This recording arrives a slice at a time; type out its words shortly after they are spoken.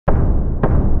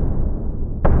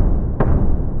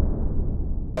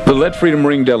The Let Freedom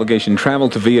Ring delegation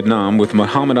traveled to Vietnam with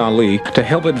Muhammad Ali to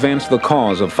help advance the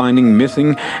cause of finding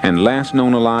missing and last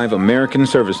known alive American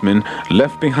servicemen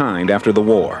left behind after the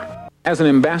war. As an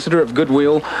ambassador of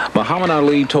goodwill, Muhammad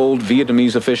Ali told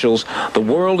Vietnamese officials, "The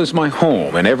world is my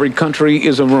home and every country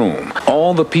is a room.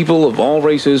 All the people of all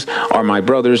races are my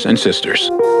brothers and sisters."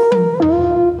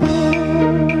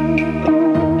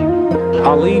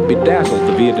 Ali bedazzled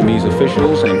the Vietnamese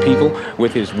officials and people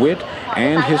with his wit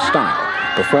and his style,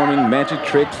 performing magic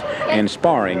tricks and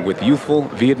sparring with youthful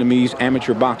Vietnamese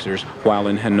amateur boxers while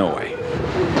in Hanoi.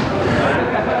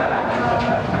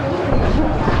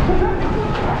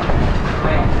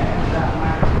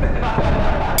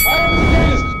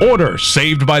 Order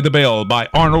Saved by the Bell by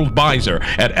Arnold Beiser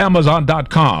at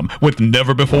Amazon.com with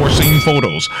never-before-seen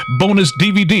photos. Bonus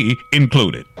DVD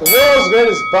included. The world's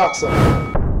greatest boxer.